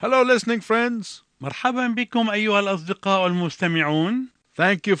Hello, listening friends. مرحبا بكم أيها الأصدقاء المستمعون.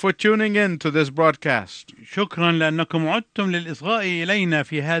 Thank you for tuning in to this broadcast. شكرا لأنكم عدتم للإصغاء إلينا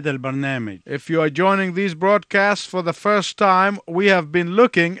في هذا البرنامج. If you are joining these broadcasts for the first time, we have been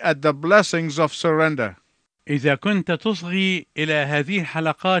looking at the blessings of surrender. إذا كنت تصغي إلى هذه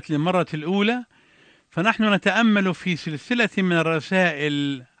الحلقات للمرة الأولى، فنحن نتأمل في سلسلة من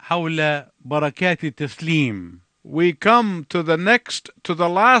الرسائل حول بركات التسليم. We come to the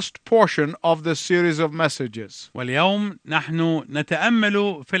last portion of this series of messages. واليوم نحن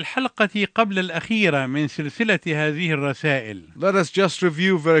نتأمل في الحلقة قبل الأخيرة من سلسلة هذه الرسائل. Let us just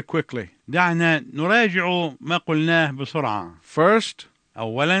review very quickly. دعنا نراجع ما قلناه بسرعة. First,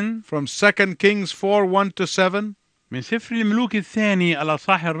 أولاً from 2 Kings 4:1-7, من سفر الملوك الثاني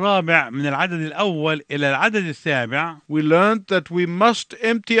الأصحاح الرابع من العدد الأول إلى العدد السابع، we learned that we must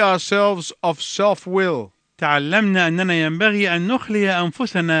empty ourselves of self-will. تعلمنا أننا ينبغي أن نخلي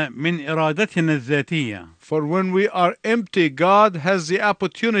أنفسنا من إرادتنا الذاتية. For when we are empty, God has the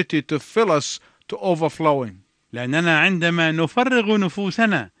opportunity to fill us to overflowing. لأننا عندما نفرغ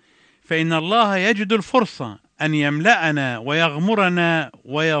نفوسنا فإن الله يجد الفرصة أن يملأنا ويغمرنا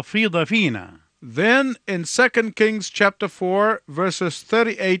ويفيض فينا. Then in 2 Kings chapter 4 verses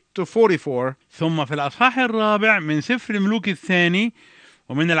 38-44, ثم في الأصحاح الرابع من سفر الملوك الثاني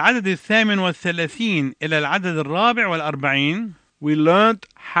ومن العدد 38 إلى العدد 44 we learned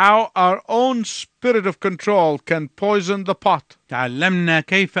how our own spirit of control can poison the pot. تعلمنا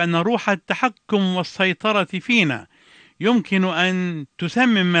كيف أن روح التحكم والسيطرة فينا يمكن أن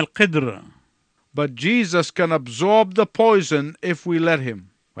تسمم القدر. But Jesus can absorb the poison if we let him.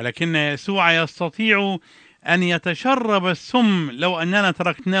 ولكن يسوع يستطيع أن يتشرب السم لو أننا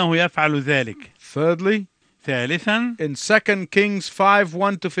تركناه يفعل ذلك. Thirdly, ثالثا in 2 Kings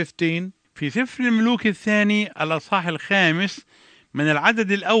 5:1-15, في سفر الملوك الثاني الأصحاح الخامس من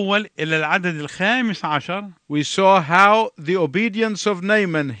العدد الأول إلى العدد 15 we saw how the obedience of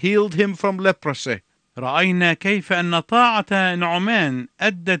Naaman healed him from leprosy. رأينا كيف أن طاعة نعمان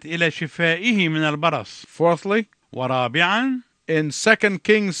أدت إلى شفائه من البرص. Fourthly, ورابعا in 2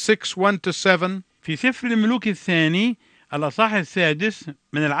 Kings 6:1-7, في سفر الملوك الثاني الأصحاح السادس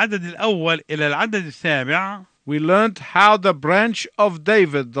من العدد الأول إلى العدد السابع we learned how the branch of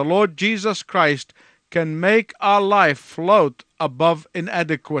David, the Lord Jesus Christ, can make our life float above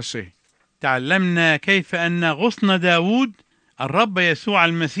inadequacy. تعلمنا كيف أن غصن داود الرب يسوع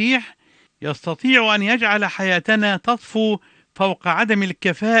المسيح يستطيع أن يجعل حياتنا تطفو فوق عدم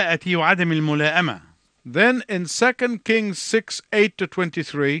الكفاءة وعدم الملائمة. Then in 2 Kings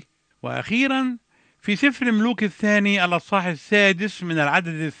 6:8-23, وأخيرا في سفر ملوك الثاني الأصحاح السادس من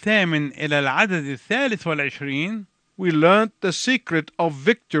العدد 8 إلى العدد 23 we learned the secret of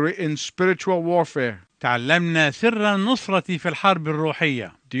victory in spiritual warfare. تعلمنا سر النصرة في الحرب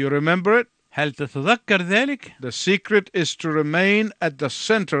الروحية. Do you remember it? هل تتذكر ذلك؟ The secret is to remain at the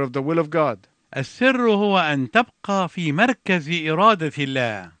center of the will of God. السر هو أن تبقى في مركز إرادة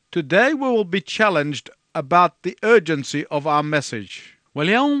الله. Today we will be challenged about the urgency of our message.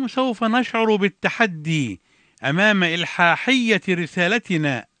 واليوم سوف نشعر بالتحدي أمام إلحاحية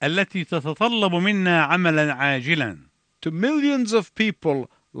رسالتنا التي تتطلب منا عملا عاجلا. To millions of people,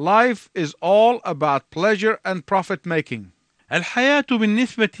 life is all about pleasure and profit making. الحياة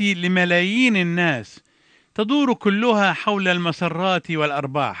بالنسبة لملايين الناس تدور كلها حول المسرات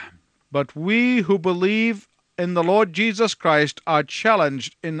والأرباح. But we who believe in the Lord Jesus Christ are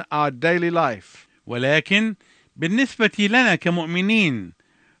challenged in our daily life. ولكن بالنسبة لنا كمؤمنين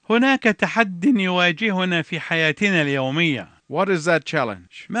هناك تحد يواجهنا في حياتنا اليومية. What is that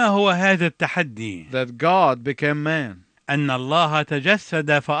challenge? ما هو هذا التحدي؟ That God became man أن الله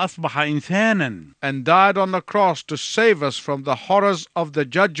تجسد فأصبح إنسانا and died on the cross to save us from the horrors of the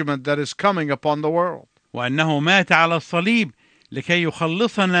judgment that is coming upon the world. وأنه مات على الصليب لكي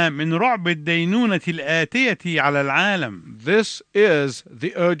يخلصنا من رعب الدينونة الآتية على العالم. This is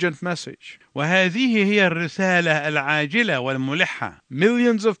the urgent message. وهذه هي الرسالة العاجلة والملحة.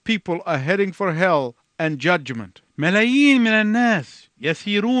 Millions of people are heading for hell and judgment. ملايين من الناس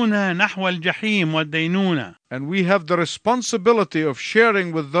يسيرون نحو الجحيم والدينونة. And we have the responsibility of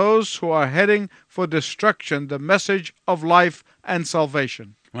sharing with those who are heading for destruction the message of life and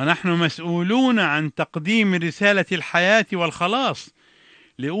salvation. ونحن مسؤولون عن تقديم رسالة الحياة والخلاص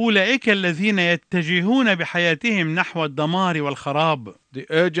لأولئك الذين يتجهون بحياتهم نحو الدمار والخراب. The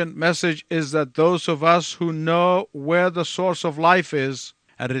urgent message is that those of us who know where the source of life is,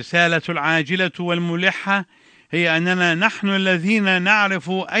 الرسالة العاجلة والملحة هي أننا نحن الذين نعرف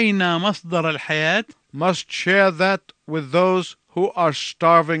أين مصدر الحياة must share that with those who are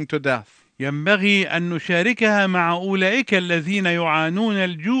starving to death. ينبغي أن نشاركها مع أولئك الذين يعانون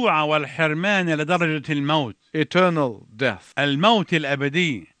الجوع والحرمان لدرجة الموت، eternal death. الموت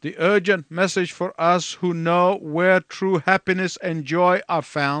الأبدي. The urgent message for us who know where true happiness and joy are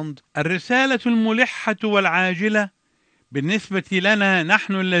found الرسالة الملحة والعاجلة بالنسبة لنا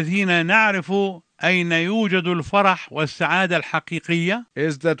نحن الذين نعرف أين يوجد الفرح والسعادة الحقيقية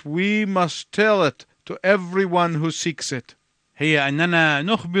is that we must tell it to everyone who seeks it. هي أننا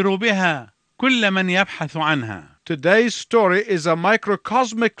نخبر بها كل من يبحث عنها. Today's story is a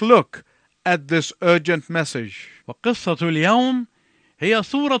microcosmic look at this urgent message. وقصة اليوم هي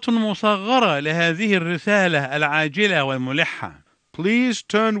صورة مصغرة لهذه الرسالة العاجلة والملحة. Please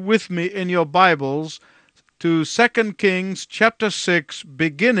turn with me in your Bibles to 2 Kings chapter 6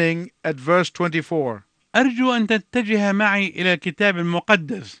 beginning at verse 24. أرجو أن تتجه معي إلى الكتاب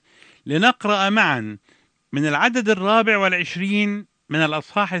المقدس لنقرأ معا من العدد 24 من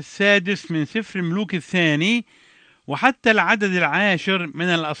الأصحاح 6 من سفر الملوك الثاني وحتى العدد 10 من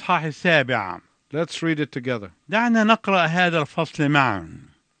الأصحاح 7. Let's read it together. دعنا نقرأ هذا الفصل معا.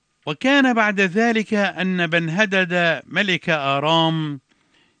 وكان بعد ذلك أن بنهدد ملك آرام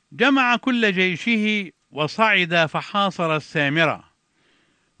جمع كل جيشه وصعد فحاصر السامرة،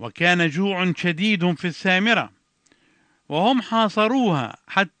 وكان جوع شديد في السامرة، وهم حاصروها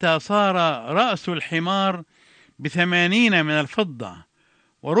حتى صار رأس الحمار ب80 من الفضة،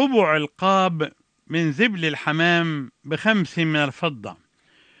 وربع القاب من زبل الحمام ب5 من الفضة.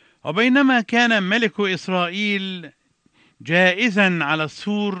 وبينما كان ملك إسرائيل جائزا على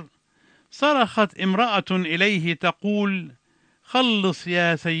السور، صرخت امرأة إليه تقول: خلص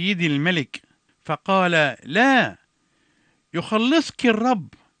يا سيدي الملك. فقال: لا، يخلصك الرب.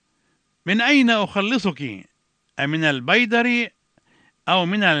 من أين أخلصك؟ أمن البيدر أو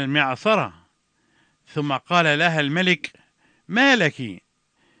من المعصرة؟ ثم قال لها الملك: ما لك؟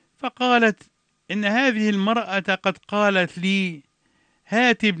 فقالت: إن هذه المرأة قد قالت لي: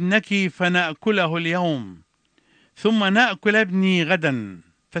 هات ابنك فنأكله اليوم، ثم نأكل ابني غدا.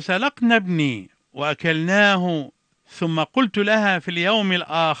 فسلقنا ابني وأكلناه، ثم قلت لها في اليوم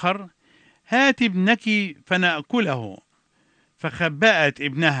الآخر: هات ابنك فنأكله، فخبأت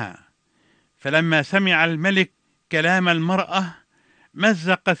ابنها. فلما سمع الملك كلام المرأة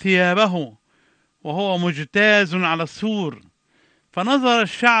مزق ثيابه وهو مجتاز على السور، فنظر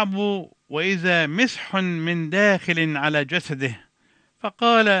الشعب وإذا مسح من داخل على جسده،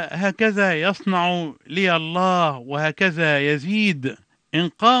 فقال: هكذا يصنع لي الله وهكذا يزيد إن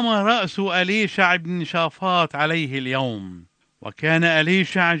قام رأس أليشع بن شافاط عليه اليوم. وكان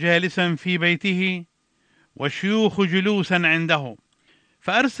أليشع جالسا في بيته والشيوخ جلوسا عنده،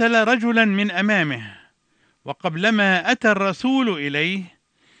 فأرسل رجلا من أمامه، وقبلما أتى الرسول إليه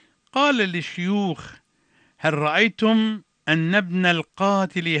قال للشيوخ: هل رأيتم أن ابن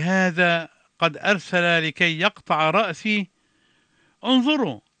القاتل هذا قد أرسل لكي يقطع رأسي؟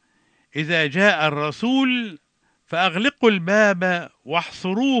 انظروا، إذا جاء الرسول فأغلقوا الباب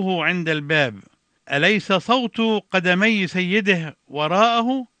واحصروه عند الباب. أليس صوت قدمي سيده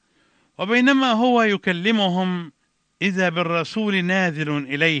وراءه؟ وبينما هو يكلمهم إذا بالرسول نازل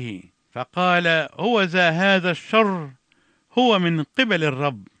إليه، فقال: هو ذا هذا الشر هو من قبل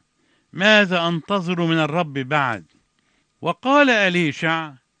الرب، ماذا أنتظر من الرب بعد؟ وقال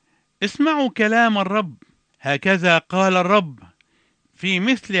أليشع: اسمعوا كلام الرب، هكذا قال الرب: في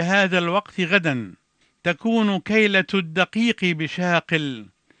مثل هذا الوقت غدا تكون كيلة الدقيق بشاقل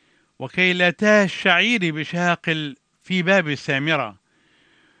وكيلتا الشعير بشاقل في باب السامرة.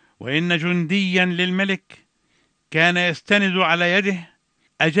 وإن جنديا للملك كان يستند على يده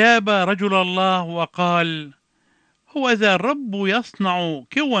أجاب رجل الله وقال: هو ذا الرب يصنع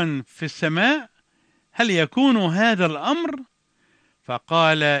كوا في السماء، هل يكون هذا الأمر؟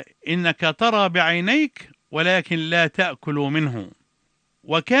 فقال: إنك ترى بعينيك ولكن لا تأكل منه.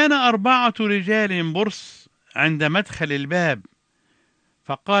 وكان 4 رجال برص عند مدخل الباب،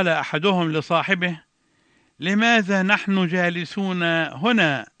 فقال أحدهم لصاحبه: لماذا نحن جالسون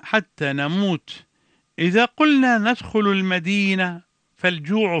هنا حتى نموت؟ إذا قلنا ندخل المدينة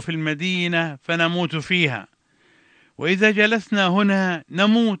فالجوع في المدينة فنموت فيها، وإذا جلسنا هنا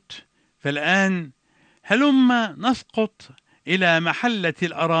نموت. فالآن هلما نسقط إلى محلة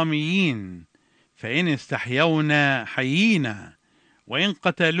الأراميين، فإن استحيونا حيينا، وإن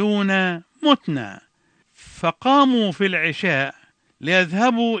قتلونا متنا. فقاموا في العشاء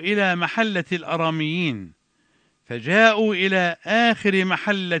ليذهبوا إلى محلة الأراميين، فجاءوا إلى آخر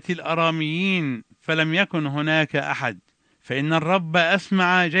محلة الأراميين فلم يكن هناك أحد، فإن الرب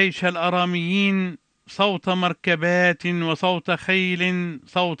أسمع جيش الأراميين صوت مركبات وصوت خيل،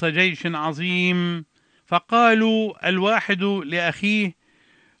 صوت جيش عظيم. فقالوا الواحد لأخيه: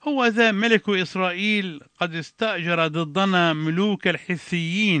 هو ذا ملك إسرائيل قد استأجر ضدنا ملوك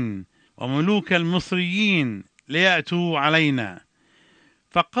الحثيين وملوك المصريين ليأتوا علينا،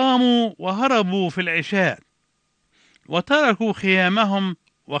 فقاموا وهربوا في العشاء وتركوا خيامهم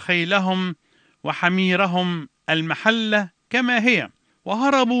وخيلهم وحميرهم المحلة كما هي،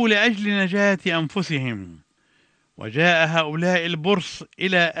 وهربوا لأجل نجاة أنفسهم. وجاء هؤلاء البرص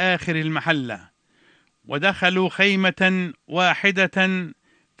إلى آخر المحلة ودخلوا خيمة واحدة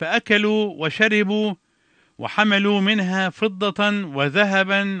فأكلوا وشربوا وحملوا منها فضة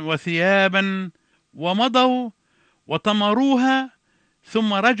وذهبا وثيابا ومضوا وطمروها،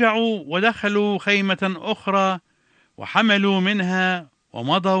 ثم رجعوا ودخلوا خيمة أخرى وحملوا منها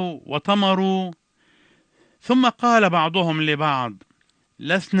ومضوا وطمروا. ثم قال بعضهم لبعض: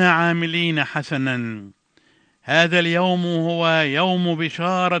 لسنا عاملين حسنا، هذا اليوم هو يوم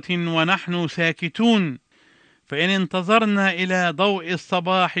بشارة ونحن ساكتون، فإن انتظرنا إلى ضوء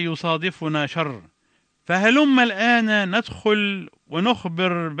الصباح يصادفنا شر، فهلم الآن ندخل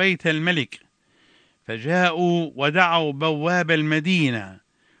ونخبر بيت الملك. فجاءوا ودعوا بواب المدينة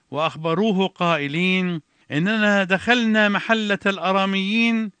وأخبروه قائلين: إننا دخلنا محلة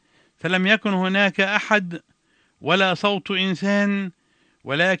الأراميين فلم يكن هناك أحد ولا صوت إنسان،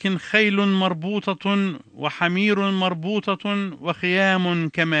 ولكن خيل مربوطة وحمير مربوطة وخيام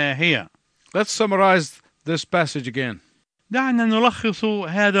كما هي. Let's summarize this passage again. دعنا نلخص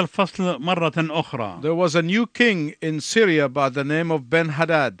هذا الفصل مرة أخرى. There was a new king in Syria by the name of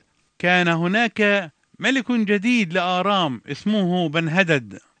Ben-Hadad. كان هناك ملك جديد لآرام اسمه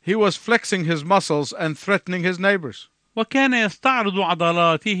بن-هدد. He was flexing his muscles and threatening his neighbors. وكان يستعرض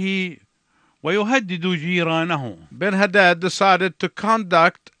عضلاته ويهدد جيرانه. Ben-Hadad decided to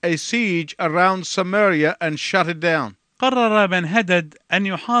conduct a siege around Samaria and shut it down. قرر بن-هدد أن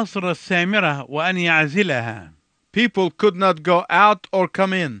يحاصر السامرة وأن يعزلها. People could not go out or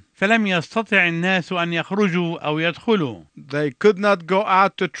come in. فلم يستطع الناس أن يخرجوا أو يدخلوا. They could not go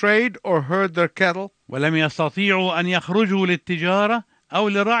out to trade or herd their cattle. ولم يستطيعوا أن يخرجوا للتجارة أو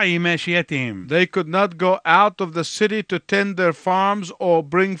لرعي ماشيتهم. They could not go out of the city to tend their farms or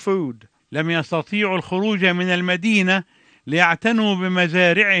bring food. لم يستطيعوا الخروج من المدينة ليعتنوا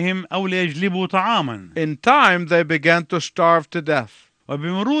بمزارعهم أو ليجلبوا طعاما. In time they began to starve to death.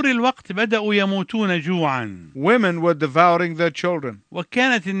 وبمرور الوقت بدأوا يموتون جوعا. Women were devouring their children.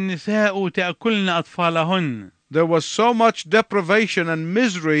 وكانت النساء تأكلن أطفالهن. There was so much deprivation and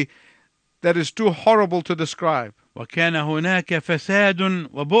misery that is too horrible to describe. وكان هناك فساد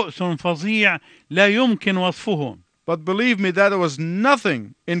وبؤس فظيع لا يمكن وصفه. But believe me, that was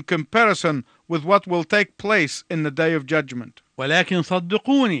nothing in comparison with what will take place in the day of judgment. ولكن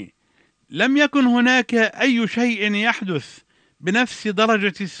صدقوني، لم يكن هناك أي شيء يحدث بنفس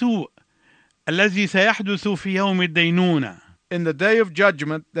درجة السوء الذي سيحدث في يوم الدينونة. In the day of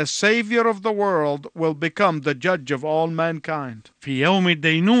judgment, the Savior of the world will become the judge of all mankind. في يوم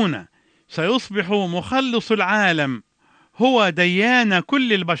الدينونة سيصبح مخلص العالم هو ديان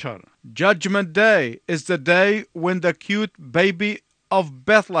كل البشر. Judgment Day is the day when the cute baby of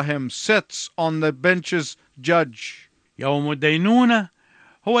Bethlehem sits on the bench's judge. يوم الدينونة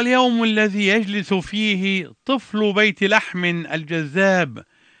هو اليوم الذي يجلس فيه طفل بيت لحم الجذاب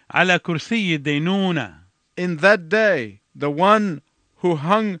على كرسي الدينونة. In that day, the one who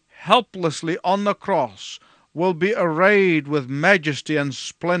hung helplessly on the cross will be arrayed with majesty and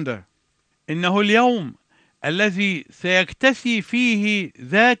splendor. إنه اليوم الذي سيكتسي فيه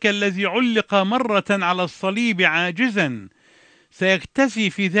ذاك الذي علق مرة على الصليب عاجزا، سيكتسي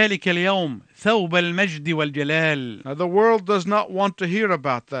في ذلك اليوم ثوب المجد والجلال. Now, the world does not want to hear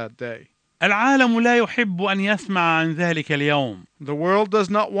about that day. العالم لا يحب أن يسمع عن ذلك اليوم. The world does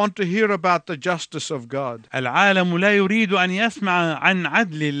not want to hear about the justice of God. العالم لا يريد أن يسمع عن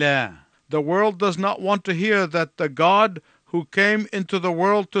عدل الله. The world does not want to hear that the God who came into the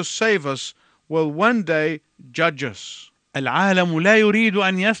world to save us will one day judge us. العالم لا يريد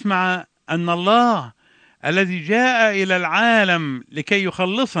أن يسمع أن الله الذي جاء إلى العالم لكي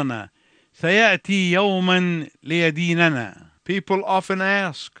يخلصنا سيأتي يوما ليديننا. People often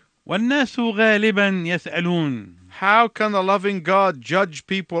ask, والناس غالبا يسألون: how can a loving God judge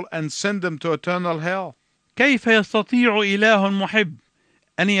people and send them to eternal hell? كيف يستطيع إله محب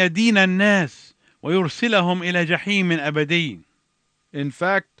أن يدين الناس ويرسلهم إلى جحيم أبدي؟ In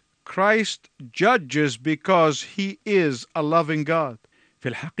fact, Christ judges because he is a loving God. في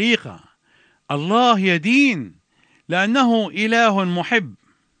الحقيقة الله يدين لأنه إله محب.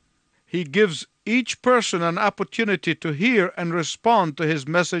 He gives each person an opportunity to hear and respond to his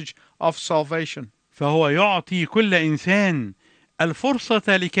message of salvation. فهو يعطي كل إنسان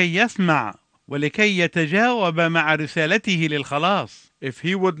الفرصة لكي يسمع ولكي يتجاوب مع رسالته للخلاص. if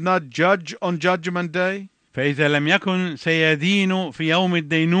he would not judge on Judgment Day, فإذا لم يكن سيدين في يوم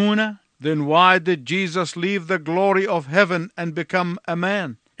الدينونة، then why did Jesus leave the glory of heaven and become a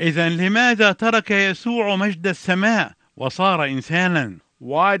man? إذا لماذا ترك يسوع مجد السماء وصار إنسانا؟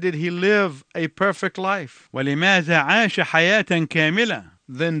 Why did he live a perfect life, ولماذا عاش حياة كاملة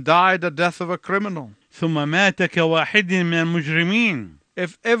then die the death of a criminal? ثم مات كواحد من المجرمين؟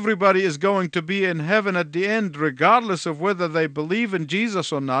 If everybody is going to be in heaven at the end, regardless of whether they believe in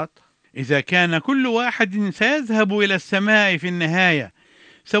Jesus or not, إذا كان كل واحد سيذهب إلى السماء في النهاية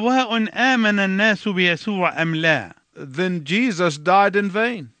سواء آمن الناس بيسوع أم لا، then Jesus died in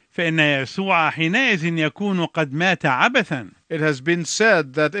vain. فإن يسوع حينئذ يكون قد مات عبثا. It has been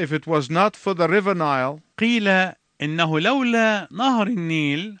said that if it was not for the river Nile, قيل إنه لولا نهر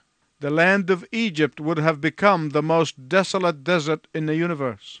النيل the land of Egypt would have become the most desolate desert in the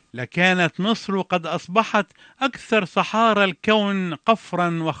universe. لكانت مصر قد أصبحت أكثر صحارى الكون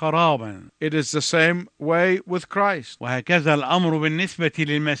قفرا وخرابا. It is the same way with Christ. وهكذا الأمر بالنسبة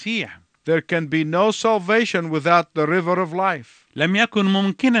للمسيح. There can be no salvation without the river of life. لم يكن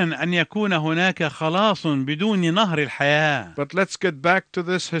ممكنا أن يكون هناك خلاص بدون نهر الحياة. But let's get back to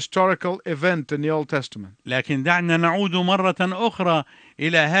this historical event in the Old Testament. لكن دعنا نعود مرة أخرى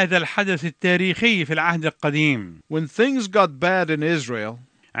إلى هذا الحدث التاريخي في العهد القديم. When things got bad in Israel,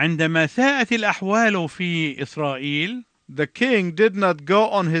 عندما ساءت الأحوال في إسرائيل، the king did not go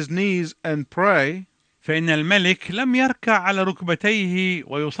on his knees and pray. فإن الملك لم يركع على ركبتيه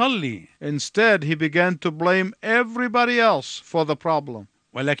ويصلي. Instead, he began to blame everybody else for the problem.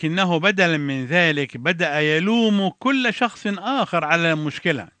 ولكنه بدلا من ذلك بدأ يلوم كل شخص آخر على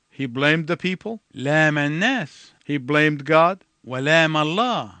المشكلة. He blamed the people. لام الناس. He blamed God. ولام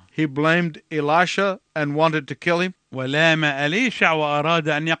الله. He blamed Elisha and wanted to kill him. ولام أليشع وأراد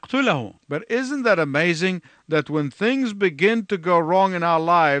أن يقتله. But isn't that amazing that when things begin to go wrong in our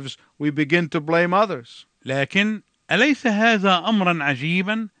lives, we begin to blame others? لكن أليس هذا أمرا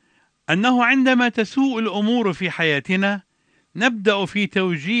عجيبا أنه عندما تسوء الأمور في حياتنا نبدأ في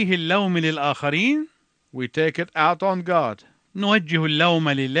توجيه اللوم للآخرين؟ We take it out on God. نوجه اللوم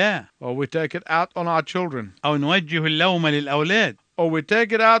لله. Or we take it out on our children. أو نوجه اللوم للأولاد. Or we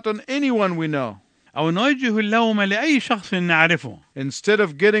take it out on anyone we know. أو نوجه اللوم لأي شخص نعرفه. Instead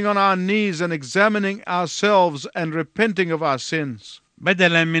of getting on our knees and examining ourselves and repenting of our sins.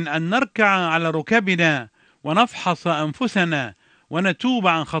 بدلا من أن نركع على ركبنا ونفحص أنفسنا ونتوب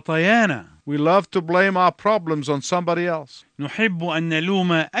عن خطايانا. We love to blame our problems on somebody else. نحب أن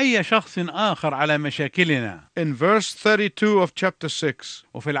نلوم أي شخص آخر على مشاكلنا. In verse 32 of chapter 6,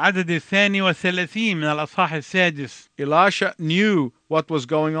 وفي العدد 32 من الأصحاح السادس، Elisha knew what was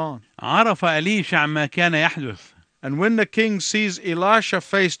going on. عرف أليشع ما كان يحدث. And when the king sees Elisha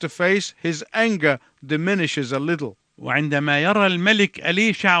face to face, his anger diminishes a little. وعندما يرى الملك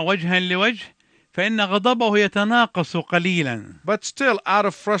أليشع وجها لوجه فإن غضبه يتناقص قليلا. But still, out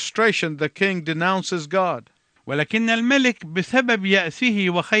of frustration, the king denounces God. ولكن الملك بسبب يأسه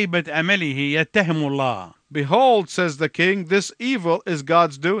وخيبة أمله يتهم الله. Behold, says the king, this evil is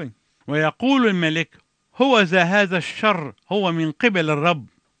God's doing. ويقول الملك هو ذا هذا الشر هو من قبل الرب.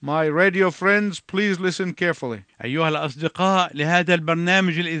 My radio friends, please listen carefully. أيها الأصدقاء لهذا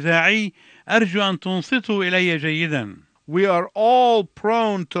البرنامج الإذاعي أرجو أن تنصتوا إلي جيدا. We are all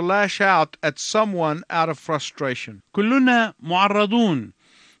prone to lash out at someone out of frustration. كلنا معرضون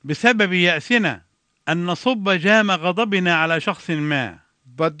بسبب يأسنا أن نصب جام غضبنا على شخص ما.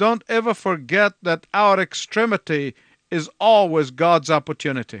 But don't ever forget that our extremity is always God's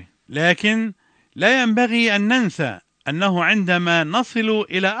opportunity. لكن لا ينبغي أن ننسى أنه عندما نصل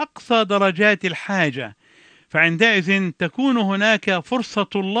إلى أقصى درجات الحاجة فعندئذ تكون هناك فرصة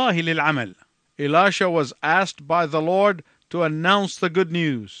الله للعمل. Elisha was asked by the Lord to announce the good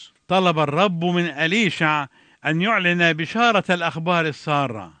news. طلب الرب من أليشع أن يعلن بشارة الأخبار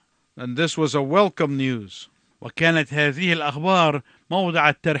السارة. And this was a welcome news. وكانت هذه الأخبار موضع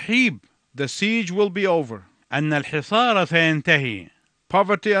الترحيب. The siege will be over. أن الحصار سينتهي.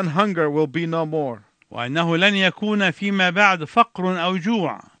 Poverty and hunger will be no more. وأنه لن يكون فيما بعد فقر أو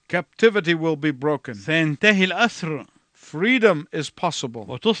جوع. Captivity will be broken. سينتهي الأسر. Freedom is possible.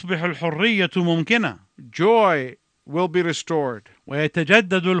 وتصبح الحرية ممكنة. Joy will be restored.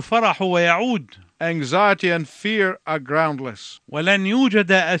 ويتجدد الفرح ويعود. Anxiety and fear are groundless. ولن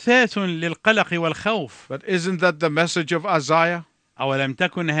يوجد أساس للقلق والخوف. But isn't that the message of Isaiah? أولم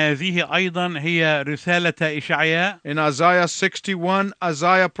تكن هذه أيضا هي رسالة إشعياء؟ In Isaiah 61,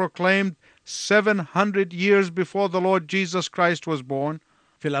 Isaiah proclaimed 700 years before the Lord Jesus Christ was born.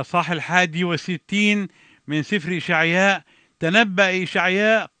 في الأصحاح 61 من سفر إشعياء تنبأ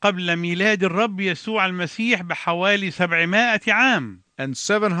إشعياء قبل ميلاد الرب يسوع المسيح بحوالي 700 عام. And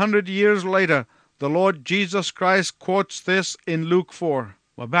 700 years later, the Lord Jesus Christ quotes this in Luke 4.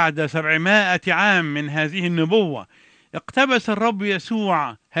 وبعد 700 عام من هذه النبوة اقتبس الرب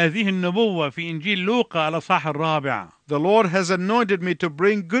يسوع هذه النبوة في إنجيل لوقا الإصحاح 4. The Lord has anointed me to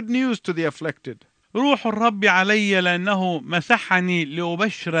bring good news to the afflicted. روح الرب علي لأنه مسحني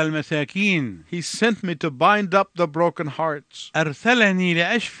لأبشر المساكين. He sent me to bind up the broken hearts, أرسلني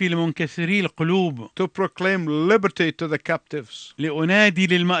لأشفي المنكسري القلوب، to proclaim liberty to the captives, لأنادي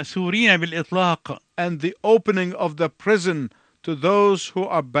للمأسورين بالإطلاق، and the opening of the prison to those who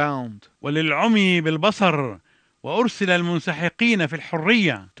are bound, وللعمي بالبصر، وأرسل المنسحقين في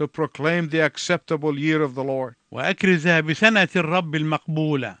الحرية، to proclaim the acceptable year of the Lord. وأكرز بسنة الرب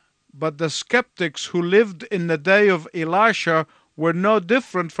المقبولة. But the skeptics who lived in the day of Elisha were no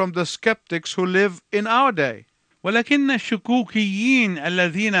different from the skeptics who live in our day. ولكن الشكوكيين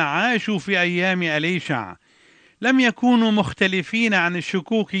الذين عاشوا في أيام أليشع لم يكونوا مختلفين عن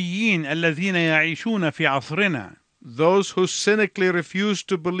الشكوكيين الذين يعيشون في عصرنا. Those who cynically refused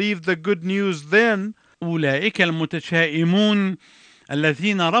to believe the good news then أولئك المتشائمون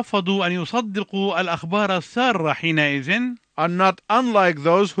الذين رفضوا أن يصدقوا الأخبار السارة حينئذ are not unlike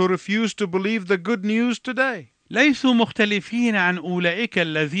those who refuse to believe the good news today. ليسوا مختلفين عن أولئك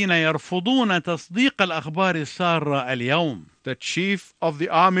الذين يرفضون تصديق الأخبار السارة اليوم. The chief of the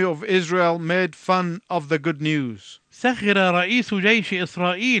army of Israel made fun of the good news. سخر رئيس جيش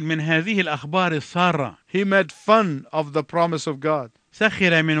إسرائيل من هذه الأخبار السارة. He made fun of the promise of God.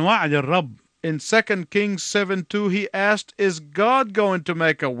 سخر من وعد الرب. In 2 Kings 7:2 he asked, is God going to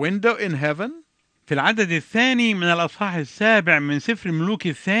make a window in heaven? في العدد الثاني من الأصحاح 7 من سفر الملوك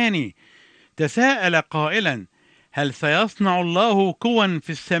الثاني تساءل قائلا: هل سيصنع الله كوا في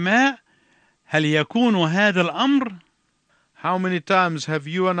السماء؟ هل يكون هذا الأمر؟ How many times have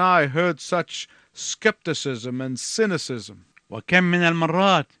you and I heard such skepticism and cynicism? وكم من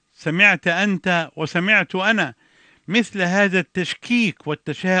المرات سمعت أنت وسمعت أنا مثل هذا التشكيك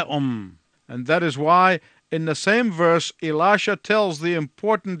والتشاؤم. And that is why in the same verse Elisha tells the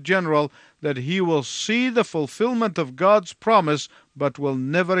important general that he will see the fulfillment of God's promise but will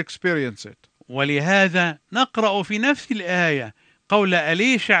never experience it. ولهذا نقرأ في نفس الآية قول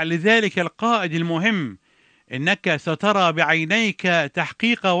أليشع لذلك القائد المهم: إنك سترى بعينيك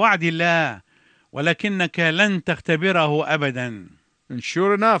تحقيق وعد الله ولكنك لن تختبره أبدا. And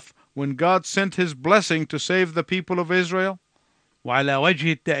sure enough, when God sent his blessing to save the people of Israel, وعلى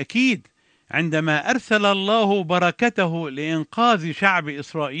وجه التأكيد عندما أرسل الله بركته لإنقاذ شعب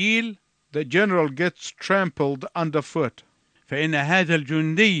إسرائيل، the general gets trampled underfoot. فإن هذا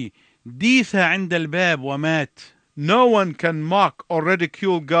الجندي ديس عند الباب ومات. No one can mock or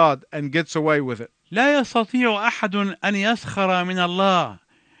ridicule God and gets away with it. لا يستطيع أحد أن يسخر من الله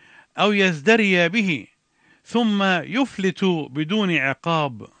أو يزدري به ثم يفلت بدون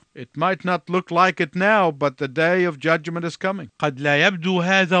عقاب. It might not look like it now, but the day of judgment is coming. قد لا يبدو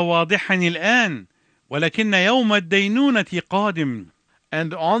هذا واضحا الآن، ولكن يوم الدينونة قادم.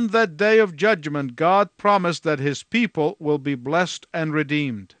 And on that day of judgment, God promised that his people will be blessed and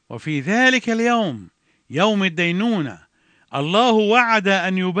redeemed. وفي ذلك اليوم يوم الدينونة الله وعد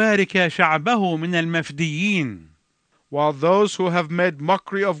أن يبارك شعبه من المفديين. While those who have made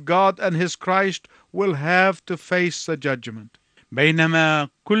mockery of God and his Christ will have to face the judgment. بينما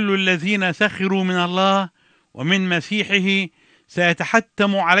كل الذين سخروا من الله ومن مسيحه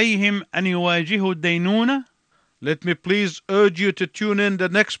سيتحتم عليهم أن يواجهوا الدينونة. Let me please urge you to tune in the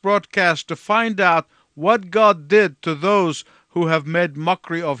next broadcast to find out what God did to those who have made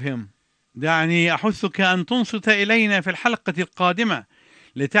mockery of him. دعني أحثك أن تنصت إلينا في الحلقة القادمة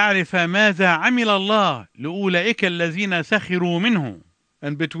لتعرف ماذا عمل الله لأولئك الذين سخروا منه.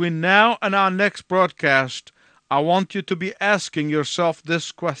 And between now and our next broadcast, I want you to be asking yourself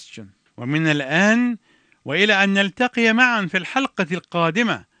this question. ومن الآن وإلى أن نلتقي معا في الحلقة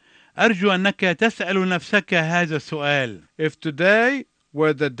القادمة أرجو أنك تسأل نفسك هذا السؤال: If today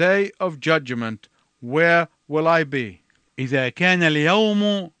were the day of judgment, where will I be? إذا كان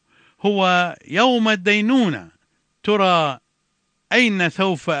اليوم هو يوم الدينونة ترى أين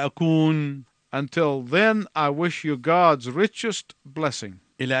سوف أكون؟ Until then, I wish you God's richest blessing.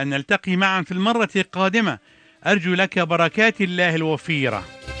 إلى أن نلتقي معا في المرة القادمة أرجو لك بركات الله الوفيرة.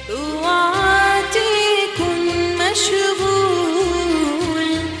 اوعى تكون مشغول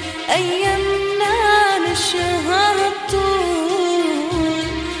أيامنا مش هتطول.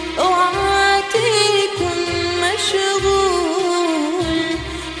 اوعى تكون مشغول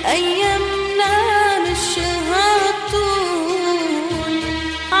أيامنا مش هتطول.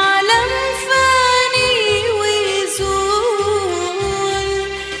 عالم فاني ويزول،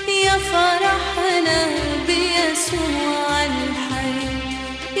 يا فرحنا بيسوع الحي.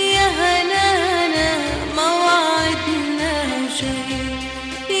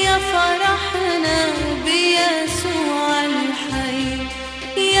 فرحنا بيسوع الحي،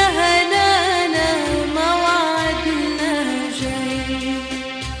 يا هنانا موعدنا جاي.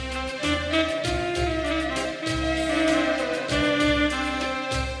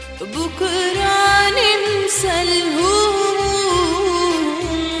 بكرة ننسى الهموم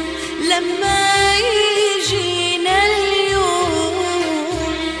لما يجينا اليوم،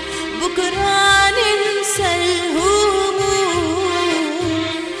 بكرة ننسى الهموم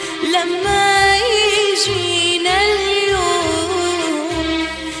لما